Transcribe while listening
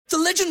The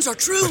legends are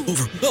true.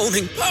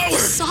 Overwhelming power!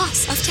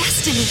 Sauce of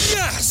destiny.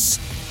 Yes!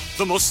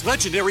 The most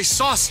legendary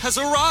sauce has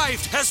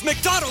arrived as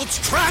McDonald's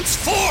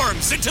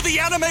transforms into the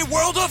anime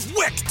world of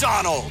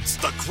WickDonald's.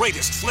 The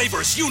greatest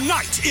flavors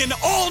unite in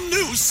all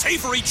new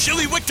savory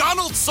chili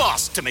McDonald's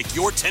sauce to make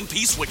your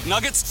 10-piece Wick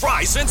Nuggets,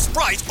 fries, and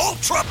Sprite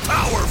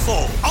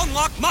ultra-powerful.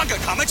 Unlock manga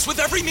comics with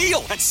every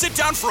meal and sit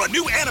down for a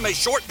new anime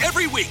short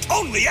every week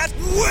only at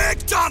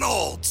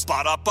WickDonald's.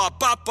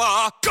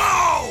 Ba-da-ba-ba-ba,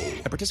 go!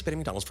 At participating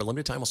McDonald's for a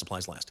limited time while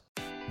supplies last.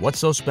 What's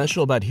so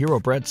special about Hero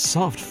Bread's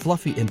soft,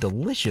 fluffy, and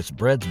delicious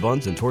breads,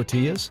 buns, and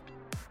tortillas?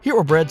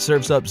 Hero Bread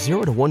serves up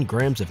 0 to 1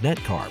 grams of net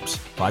carbs,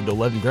 5 to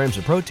 11 grams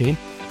of protein,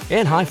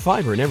 and high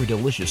fiber in every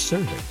delicious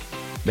serving.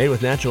 Made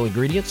with natural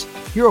ingredients,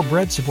 Hero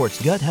Bread supports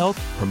gut health,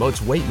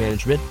 promotes weight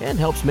management, and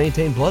helps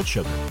maintain blood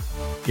sugar.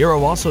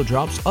 Hero also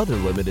drops other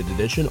limited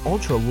edition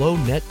ultra-low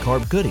net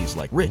carb goodies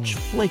like rich,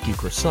 flaky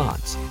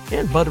croissants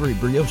and buttery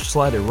brioche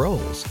slider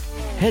rolls.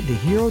 Head to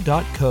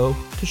hero.co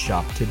to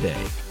shop today.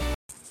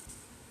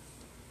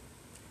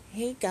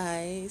 Hey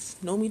guys,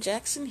 Nomi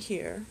Jackson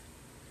here.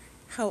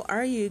 How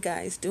are you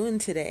guys doing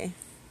today?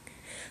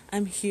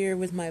 I'm here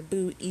with my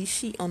boo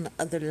Ishi on the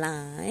other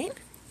line.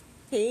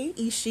 Hey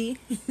Ishi.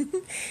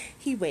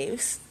 He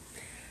waves.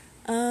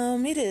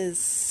 It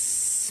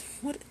is,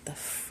 what the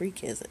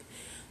freak is it?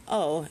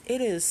 Oh,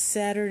 it is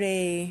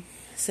Saturday,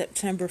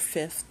 September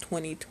 5th,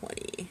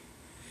 2020.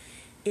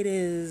 It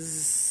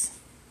is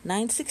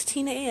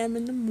 9:16 a.m.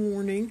 in the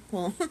morning.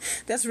 Well,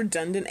 that's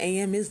redundant.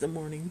 A.m. is the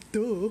morning.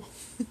 Duh.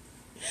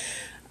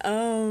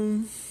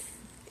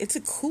 It's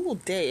a cool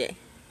day.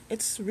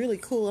 It's really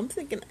cool. I'm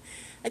thinking,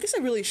 I guess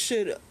I really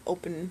should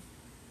open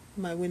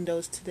my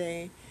windows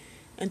today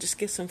and just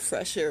get some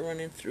fresh air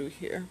running through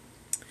here.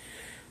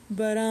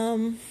 But,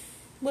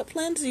 what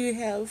plans do you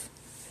have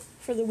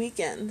for the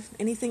weekend?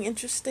 Anything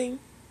interesting?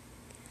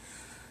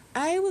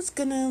 I was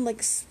gonna,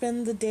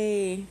 spend the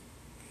day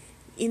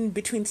in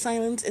between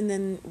silence and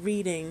then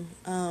reading.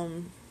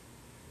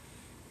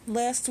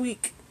 Last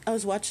week, I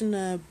was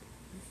watching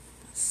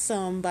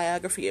some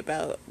biography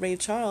about Ray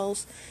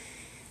Charles,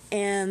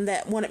 and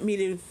that wanted me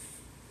to,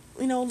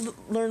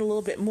 learn a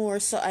little bit more.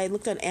 So I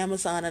looked on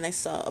Amazon and I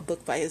saw a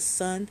book by his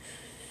son,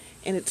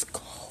 and it's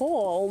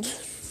called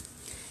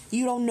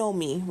You Don't Know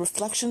Me,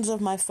 Reflections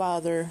of My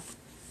Father,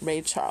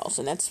 Ray Charles,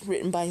 and that's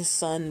written by his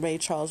son, Ray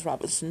Charles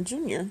Robinson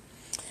Jr.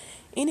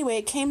 Anyway,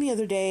 it came the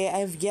other day. I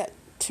have yet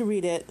to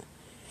read it,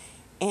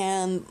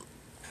 and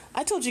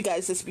I told you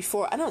guys this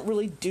before. I don't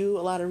really do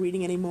a lot of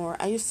reading anymore.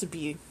 I used to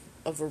be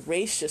a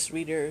voracious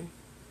reader,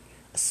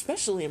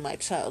 especially in my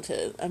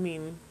childhood. I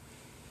mean,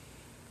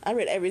 I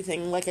read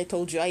everything. Like I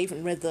told you, I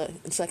even read the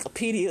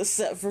encyclopedia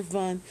set for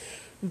fun.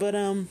 But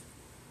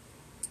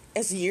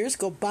as the years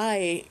go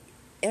by,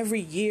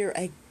 every year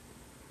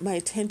my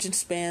attention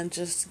span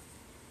just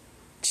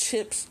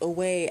chips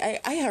away.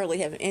 I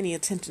hardly have any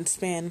attention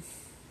span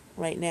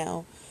right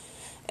now.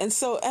 And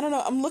so, I don't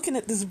know, I'm looking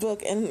at this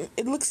book, and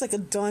it looks like a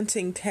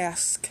daunting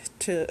task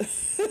to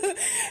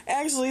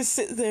actually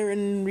sit there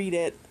and read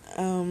it.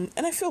 And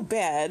I feel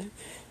bad.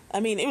 I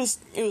mean, it was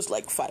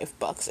like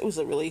 $5. It was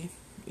a really,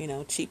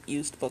 cheap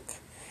used book.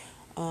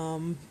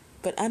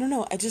 But I don't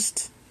know,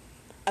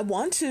 I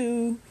want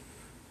to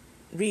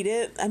read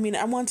it. I mean,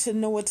 I want to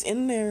know what's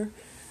in there.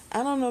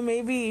 I don't know,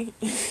 maybe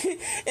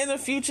in the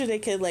future they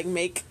could,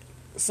 make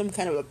some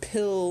kind of a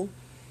pill,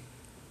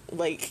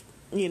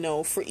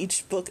 for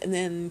each book, and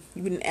then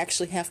you wouldn't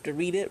actually have to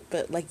read it,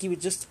 but you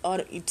would just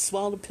you'd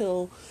swallow the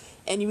pill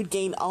and you would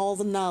gain all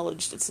the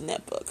knowledge that's in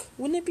that book.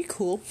 Wouldn't it be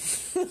cool?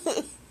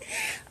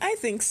 I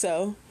think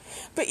so.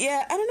 But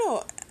yeah, I don't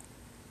know.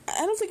 I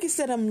don't think he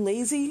said I'm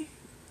lazy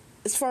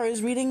as far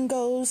as reading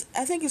goes.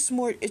 I think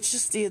it's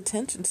just the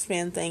attention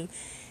span thing.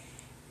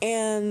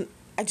 And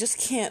I just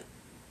can't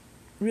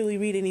really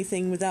read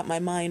anything without my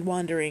mind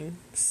wandering.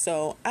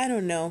 So, I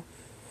don't know.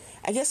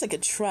 I guess I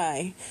could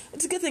try.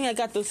 It's a good thing I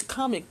got those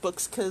comic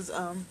books, because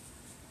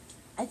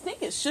I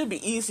think it should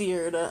be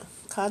easier to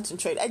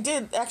concentrate. I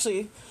did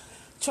actually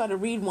try to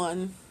read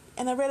one,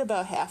 and I read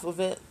about half of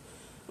it.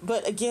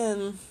 But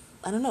again,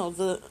 I don't know,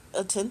 the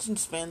attention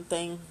span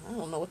thing, I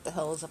don't know what the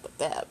hell is up with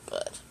that,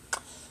 but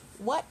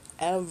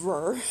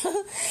whatever.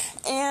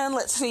 And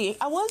let's see,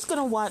 I was going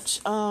to watch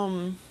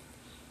The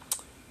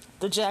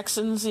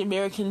Jacksons, The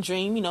American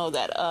Dream,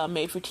 that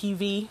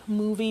made-for-TV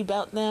movie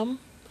about them.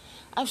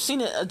 I've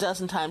seen it a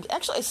dozen times.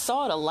 Actually, I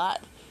saw it a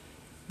lot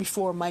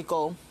before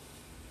Michael,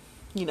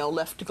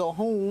 left to go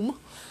home.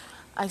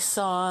 I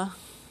saw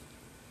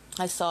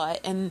it,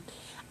 and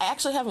I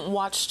actually haven't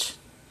watched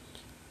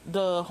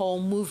the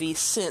whole movie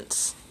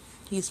since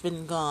he's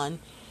been gone.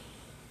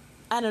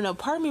 I don't know,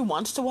 part of me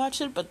wants to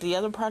watch it, but the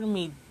other part of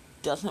me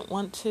doesn't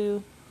want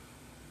to.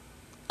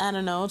 I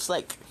don't know, it's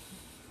like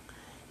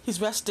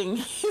he's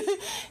resting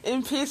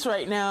in peace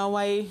right now.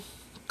 Why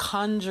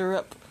conjure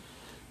up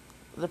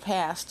the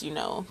past,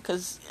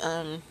 because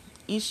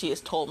Ishi has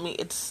told me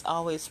it's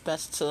always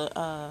best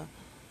to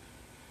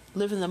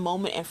live in the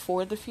moment and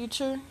for the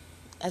future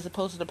as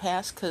opposed to the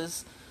past,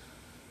 because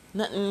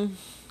nothing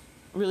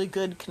really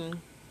good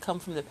can come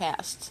from the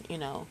past, you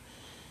know.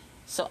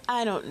 So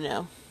I don't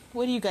know.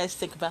 What do you guys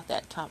think about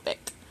that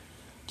topic?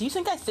 Do you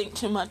think I think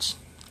too much?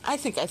 I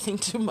think I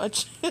think too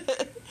much.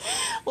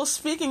 Well,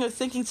 speaking of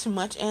thinking too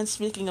much and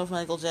speaking of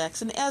Michael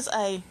Jackson, as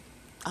I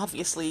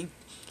obviously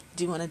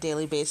do on a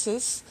daily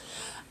basis,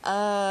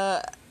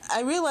 I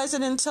realized I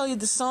didn't tell you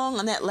the song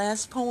on that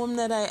last poem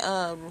that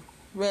I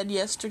read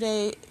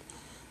yesterday.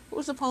 What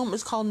was the poem?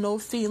 It's called No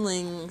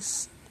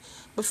Feelings.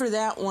 But for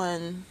that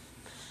one,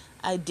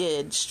 I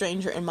did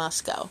Stranger in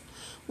Moscow,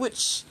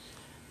 which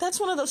that's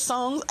one of those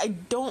songs I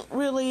don't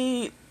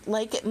really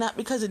like it, not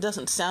because it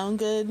doesn't sound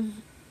good,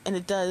 and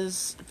it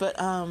does, but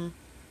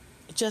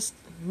it just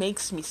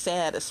makes me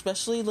sad,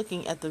 especially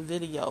looking at the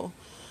video,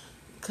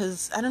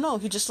 because I don't know,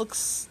 he just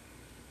looks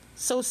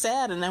so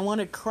sad, and I want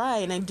to cry,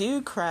 and I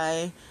do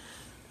cry,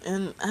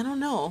 and I don't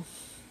know,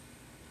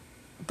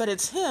 but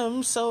it's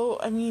him, so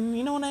I mean,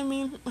 you know what I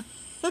mean?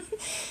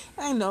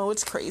 I know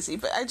it's crazy,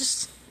 but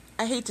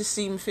I hate to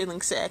see him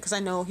feeling sad, because I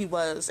know he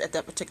was at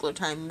that particular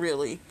time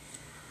really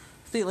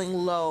feeling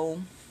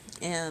low,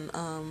 and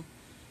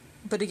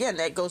but again,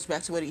 that goes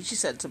back to what she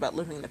said, it's about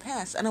living in the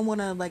past. I don't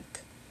want to,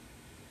 like,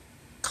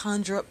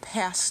 conjure up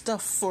past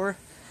stuff for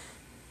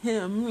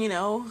him, you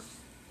know.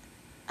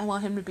 I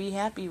want him to be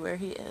happy where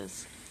he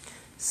is.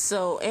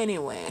 So,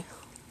 anyway,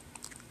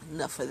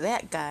 enough of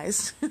that,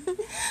 guys.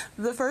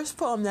 The first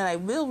poem that I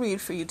will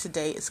read for you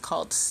today is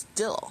called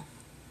Still.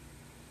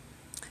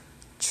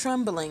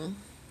 Trembling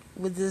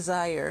with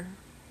desire,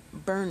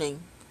 burning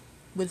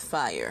with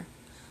fire,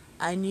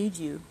 I need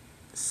you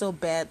so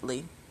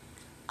badly.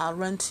 I'll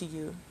run to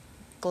you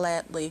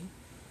gladly.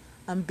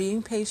 I'm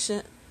being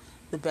patient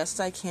the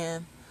best I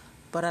can,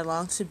 but I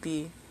long to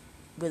be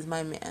with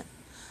my man.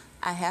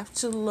 I have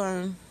to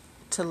learn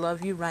to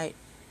love you right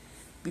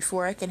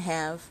before I can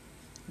have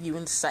you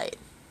in sight.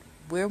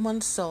 We're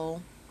one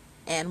soul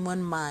and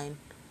one mind.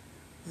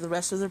 The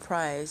rest of the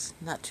prize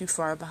not too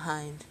far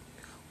behind.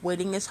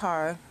 Waiting is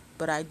hard,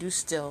 but I do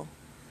still,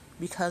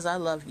 because I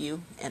love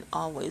you and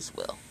always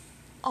will.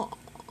 Oh.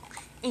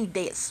 Ain't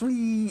that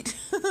sweet?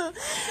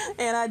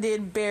 And I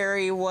did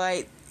Barry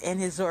White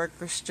and his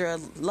orchestra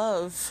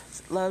Love's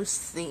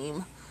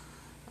theme.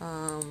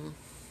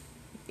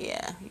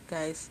 Yeah, you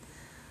guys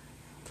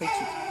play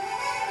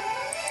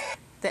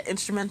that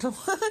instrumental.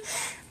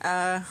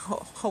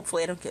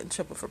 Hopefully I don't get in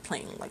trouble for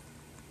playing like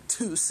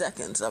 2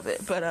 seconds of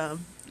it. But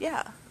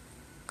yeah,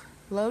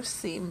 Love's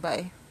theme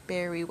by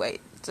Barry White.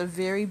 It's a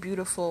very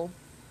beautiful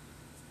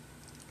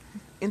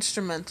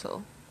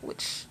instrumental,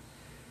 which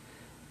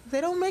they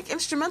don't make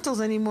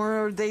instrumentals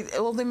anymore. They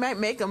might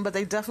make them, but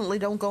they definitely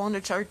don't go on the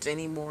charts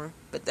anymore.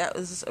 But that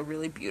was a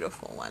really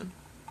beautiful one.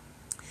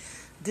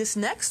 This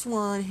next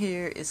one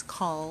here is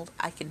called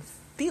I Can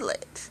Feel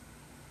It.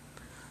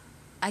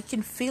 I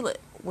can feel it.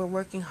 We're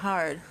working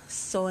hard,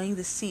 sowing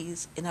the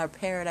seeds in our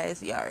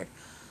paradise yard.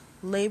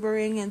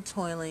 Laboring and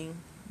toiling,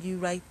 you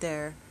right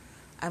there.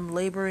 I'm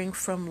laboring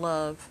from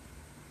love,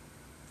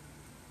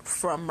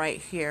 from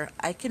right here.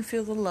 I can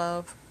feel the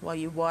love while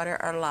you water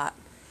our lot.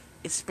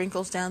 It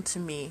sprinkles down to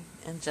me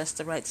in just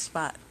the right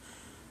spot.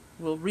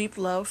 We'll reap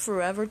love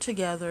forever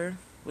together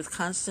with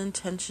constant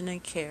attention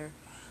and care.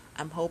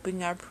 I'm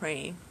hoping or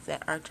praying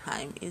that our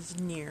time is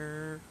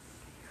near.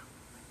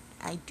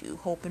 I do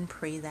hope and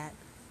pray that.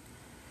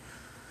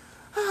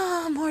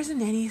 More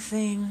than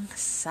anything,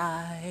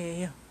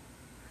 sigh.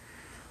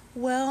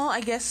 Well, I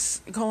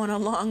guess going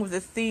along with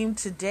the theme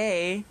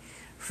today,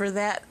 for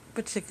that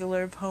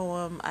particular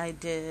poem, I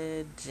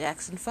did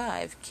Jackson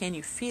 5, Can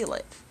You Feel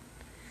It?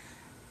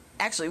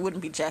 Actually, it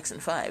wouldn't be Jackson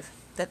 5.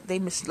 That they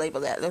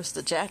mislabeled that. That was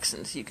the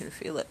Jacksons, You Can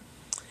Feel It.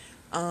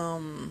 I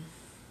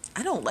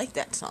don't like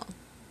that song.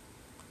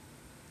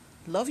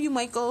 Love you,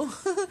 Michael.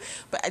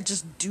 But I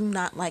just do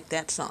not like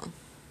that song.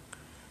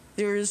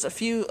 There's a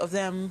few of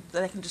them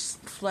that I can just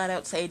flat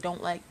out say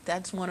don't like.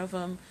 That's one of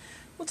them.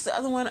 What's the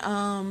other one?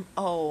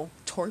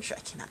 Torture.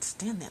 I cannot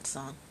stand that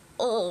song.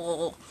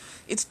 Oh,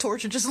 it's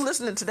torture just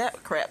listening to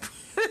that crap.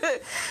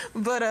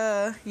 But,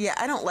 yeah,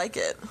 I don't like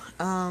it.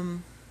 I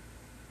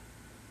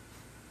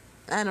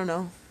don't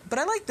know. But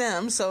I like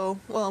them, so,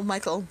 well,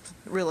 Michael,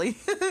 really.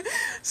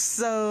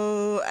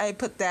 So I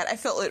put that. I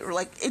felt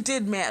it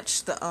did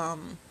match the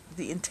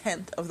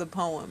intent of the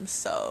poem,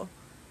 so.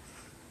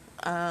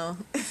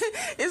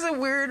 Is it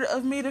weird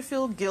of me to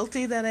feel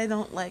guilty that I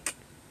don't like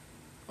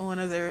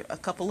a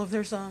couple of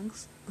their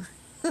songs?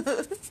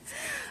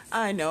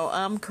 I know,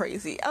 I'm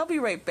crazy. I'll be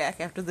right back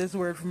after this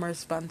word from our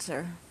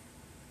sponsor.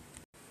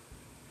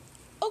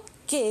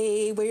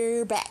 Okay,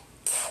 we're back.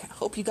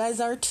 Hope you guys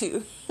are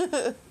too.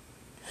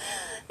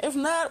 If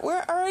not,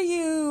 where are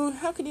you?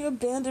 How can you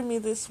abandon me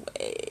this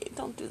way?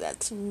 Don't do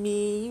that to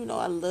me. You know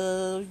I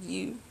love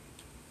you.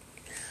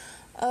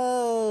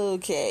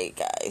 Okay,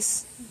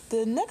 guys.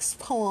 The next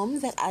poem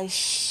that I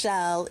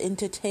shall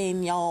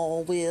entertain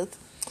y'all with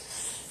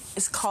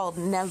is called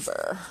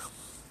Never.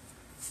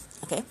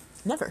 Okay?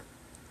 Never.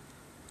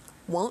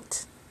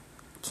 Won't,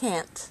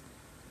 can't,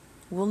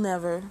 will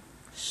never,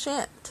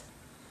 shan't.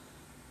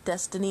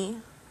 Destiny,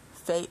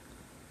 fate,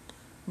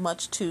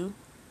 much too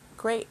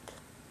great.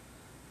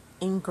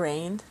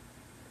 ingrained,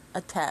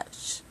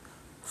 attached,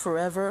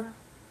 forever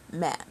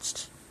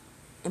matched,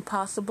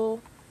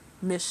 impossible,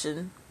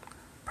 mission,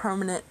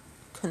 permanent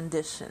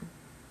condition,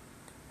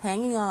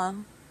 hanging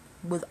on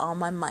with all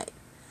my might,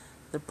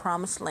 the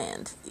promised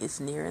land is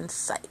near in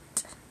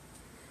sight.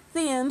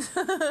 The end.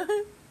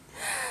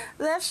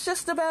 That's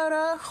just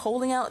about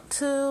holding out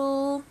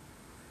till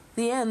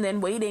the end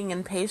and waiting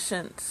and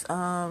patience.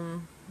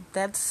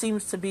 That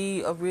seems to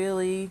be a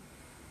really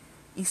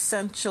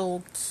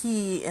essential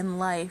key in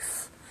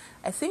life.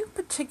 I think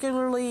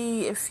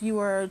particularly if you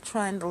are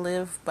trying to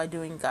live by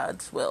doing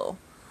God's will.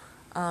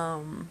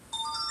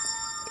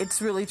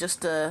 It's really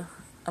just a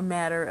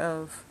matter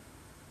of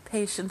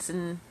patience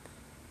and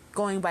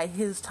going by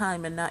His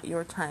time and not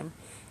your time.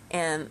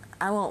 And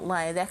I won't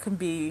lie, that can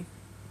be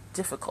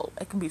difficult.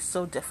 It can be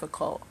so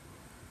difficult.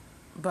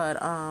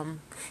 But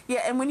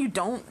yeah, and when you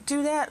don't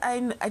do that,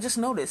 I just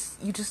notice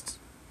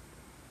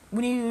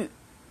when you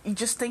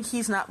just think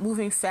He's not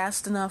moving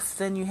fast enough,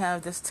 then you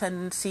have this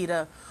tendency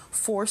to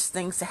force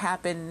things to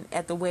happen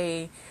at the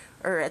way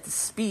or at the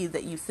speed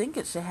that you think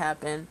it should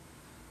happen.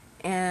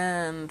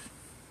 And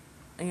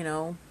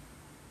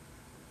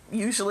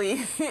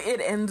usually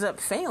it ends up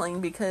failing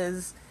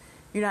because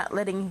you're not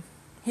letting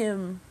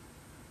Him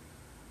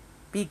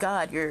be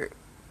God. You're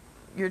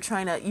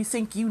trying to, you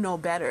think you know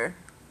better.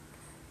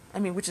 I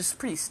mean, which is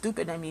pretty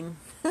stupid. I mean,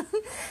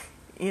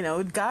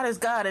 God is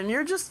God, and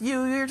you're just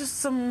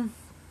some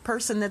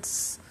person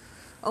that's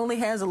only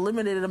has a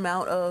limited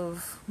amount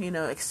of,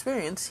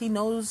 experience. He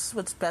knows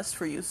what's best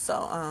for you.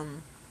 So,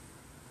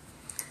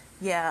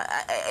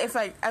 yeah,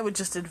 I would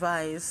just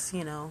advise,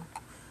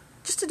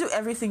 just to do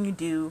everything you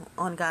do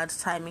on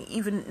God's timing,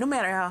 even no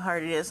matter how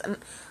hard it is. And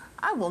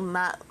I will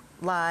not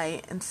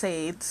lie and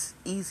say it's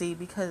easy,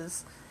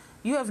 because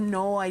you have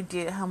no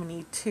idea how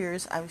many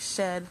tears I've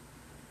shed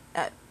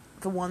at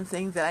the one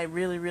thing that I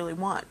really, really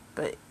want.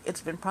 But it's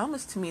been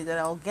promised to me that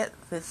I'll get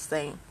this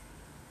thing.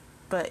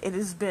 But it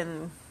has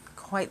been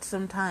quite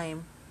some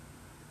time.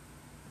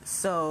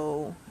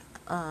 So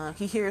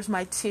He hears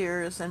my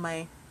tears and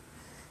my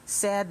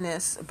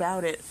sadness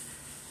about it.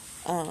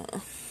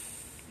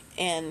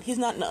 And He's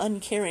not an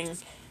uncaring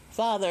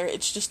Father.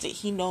 It's just that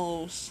He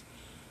knows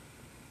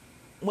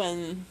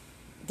when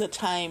the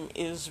time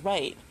is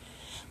right.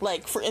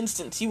 Like, for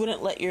instance, you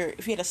wouldn't let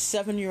if you had a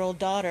 7-year-old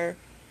daughter,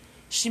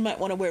 she might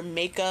want to wear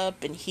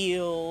makeup and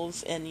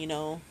heels and,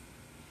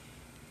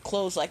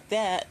 clothes like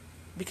that,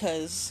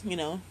 because,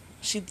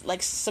 she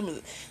likes some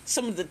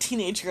of the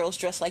teenage girls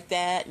dress like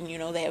that, and,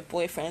 they have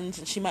boyfriends,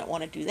 and she might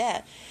want to do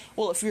that.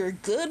 Well, if you're a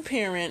good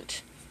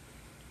parent,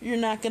 you're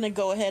not going to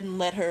go ahead and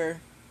let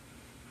her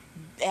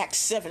act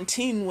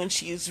 17 when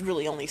she's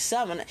really only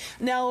 7.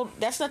 Now,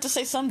 that's not to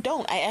say some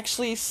don't. I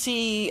actually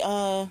see,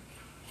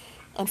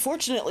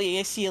 unfortunately,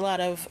 I see a lot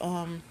of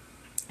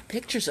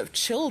pictures of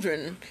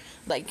children,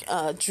 like,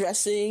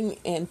 dressing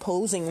and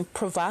posing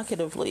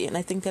provocatively, and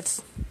I think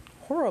that's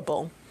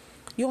horrible.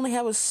 You only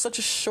have such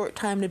a short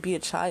time to be a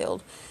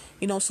child,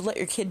 so let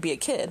your kid be a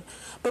kid.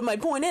 But my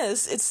point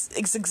is,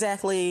 it's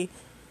exactly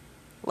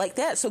like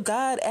that. So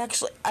God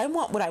actually, I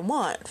want what I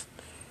want,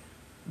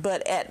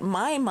 but at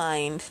my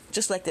mind,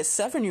 just like this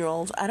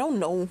 7-year-old, I don't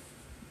know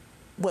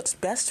what's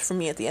best for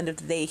me at the end of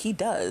the day. He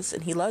does,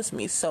 and He loves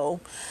me, so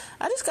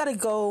I just gotta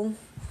go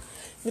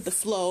with the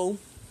flow,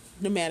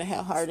 no matter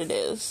how hard it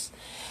is.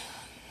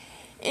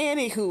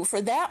 Anywho,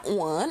 for that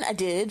one, I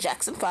did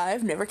Jackson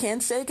 5, Never Can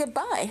Say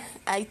Goodbye.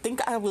 I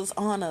think I was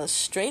on a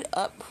straight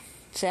up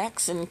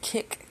Jackson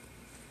kick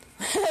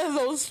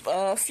those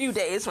few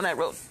days when I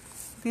wrote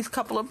these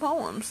couple of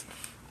poems.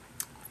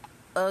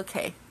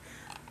 Okay,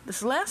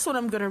 this last one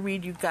I'm going to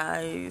read you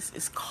guys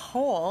is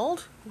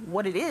called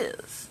What It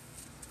Is.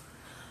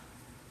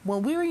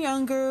 When we were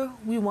younger,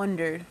 we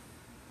wondered,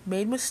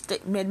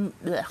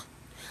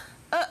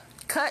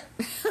 cut.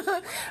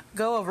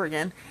 Go over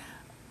again.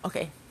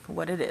 Okay.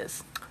 What it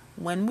is.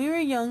 When we were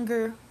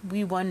younger,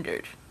 we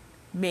wondered,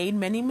 made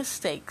many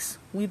mistakes,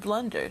 we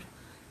blundered,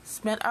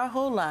 spent our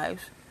whole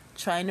lives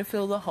trying to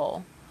fill the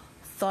hole,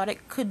 thought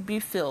it could be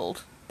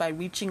filled by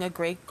reaching a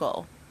great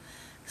goal.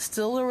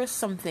 Still there was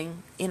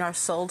something in our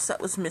souls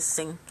that was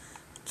missing,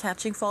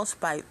 catching false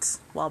bites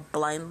while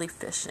blindly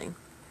fishing.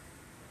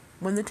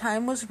 When the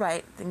time was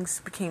right, things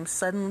became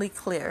suddenly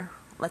clear,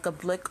 like a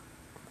brick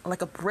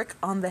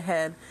on the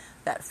head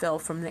that fell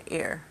from the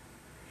air.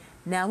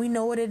 Now we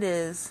know what it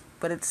is,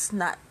 but it's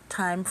not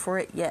time for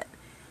it yet.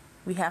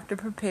 We have to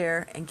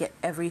prepare and get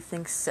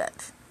everything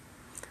set.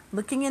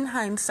 Looking in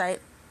hindsight,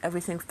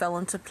 everything fell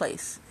into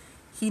place.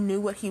 He knew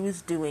what He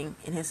was doing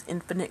in His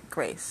infinite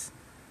grace.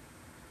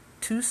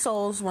 2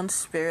 souls, 1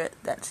 spirit,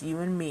 that's you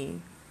and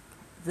me.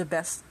 The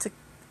best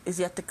is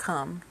yet to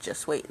come,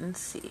 just wait and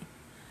see.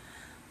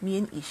 Me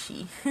and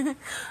Ishi.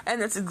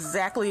 And that's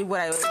exactly what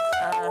I was...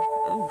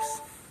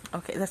 oops.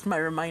 Okay, that's my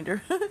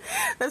reminder.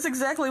 That's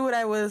exactly what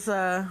I was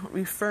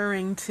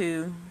referring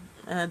to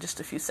just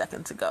a few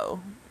seconds ago.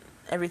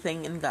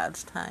 Everything in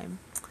God's time.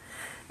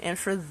 And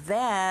for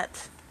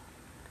that,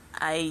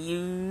 I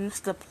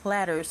used the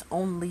Platters'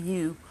 Only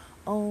You.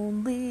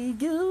 Only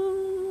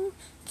You.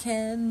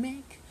 can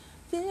make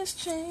this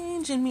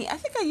change in me. I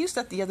think I used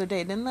that the other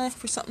day, didn't I,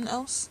 for something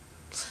else?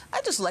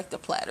 I just like the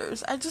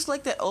Platters. I just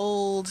like that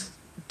old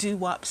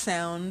doo-wop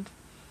sound.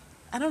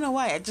 I don't know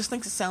why. I just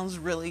think it sounds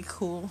really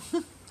cool.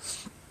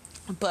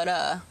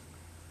 But,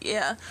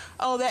 yeah.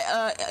 Oh,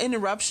 that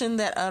interruption,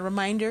 that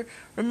reminder.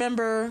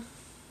 Remember,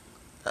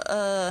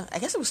 I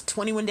guess it was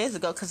 21 days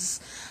ago, because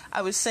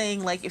I was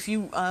saying, like, if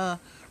you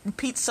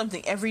repeat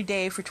something every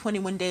day for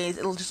 21 days,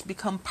 it'll just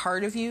become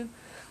part of you.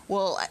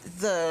 Well,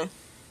 the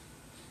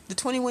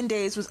 21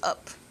 days was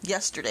up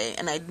yesterday,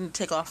 and I didn't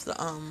take off the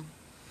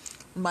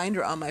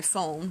reminder on my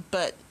phone,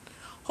 but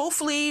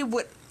hopefully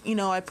what,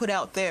 I put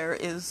out there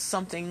is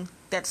something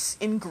that's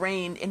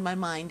ingrained in my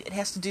mind. It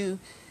has to do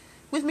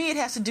with me, it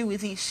has to do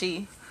with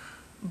Ishii.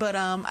 But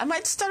I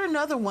might start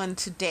another one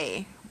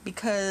today,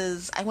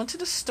 because I went to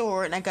the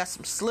store and I got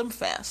some Slim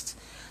Fast.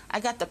 I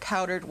got the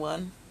powdered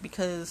one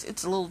because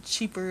it's a little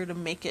cheaper to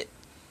make it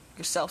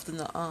yourself than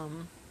the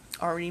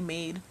already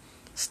made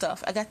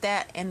stuff. I got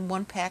that and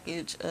one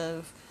package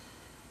of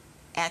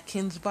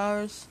Atkins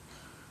bars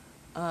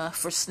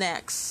for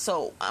snacks.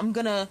 So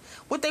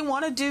what they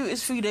want to do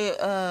is for you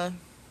to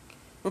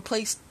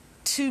replace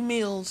 2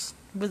 meals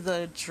with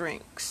the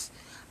drinks.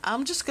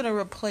 I'm just going to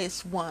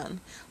replace one.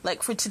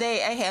 Like for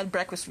today, I had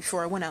breakfast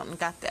before I went out and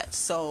got that.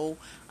 So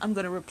I'm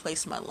going to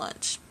replace my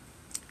lunch.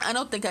 I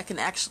don't think I can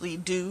actually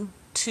do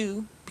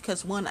 2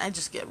 because 1, I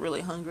just get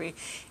really hungry.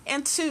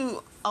 And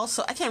 2,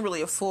 also, I can't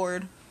really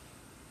afford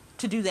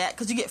to do that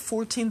because you get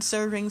 14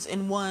 servings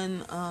in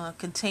one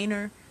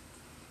container.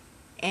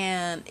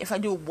 And if I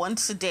do it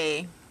once a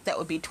day, that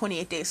would be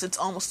 28 days. So it's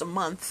almost a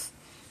month.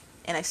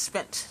 And I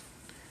spent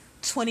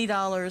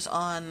 $20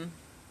 on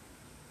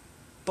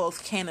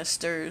both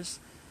canisters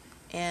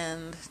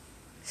and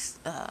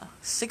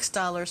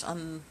 $6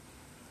 on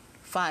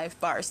 5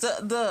 bars.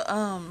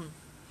 The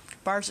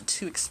bars are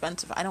too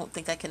expensive. I don't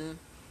think I can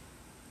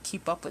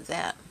keep up with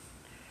that.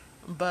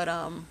 But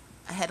I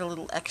had a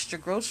little extra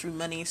grocery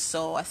money,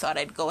 so I thought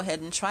I'd go ahead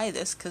and try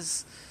this,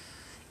 because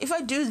if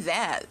I do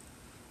that,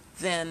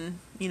 then,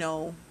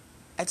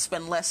 I'd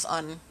spend less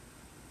on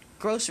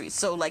groceries.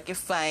 So, like,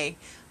 if I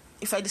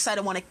decide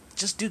I want to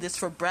just do this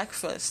for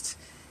breakfast,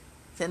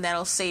 then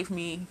that'll save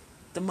me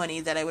the money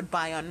that I would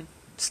buy on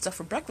stuff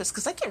for breakfast,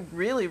 because I get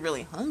really,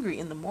 really hungry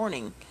in the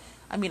morning.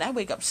 I mean, I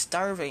wake up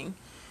starving,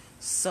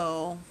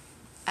 so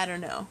I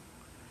don't know.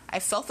 I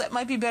felt that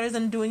might be better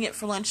than doing it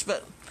for lunch,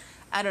 but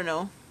I don't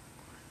know.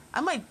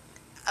 Like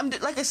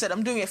I said,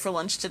 I'm doing it for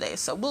lunch today,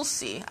 so we'll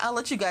see. I'll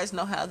let you guys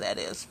know how that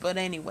is. But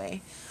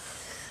anyway,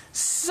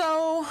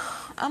 so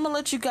I'm gonna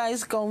let you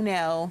guys go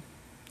now.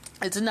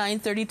 It's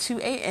 9:32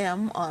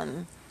 a.m.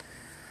 on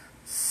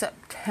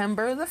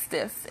September the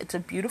 5th. It's a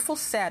beautiful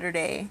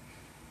Saturday,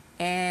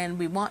 and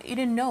we want you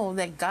to know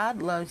that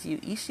God loves you,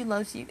 Ishii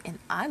loves you, and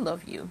I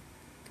love you.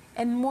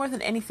 And more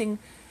than anything,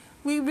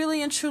 we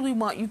really and truly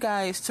want you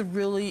guys to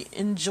really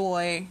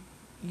enjoy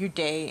your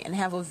day and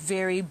have a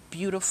very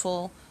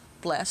beautiful,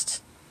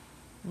 blessed,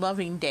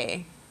 loving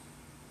day.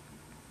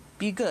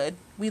 Be good.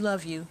 We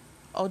love you.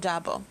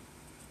 Odabo.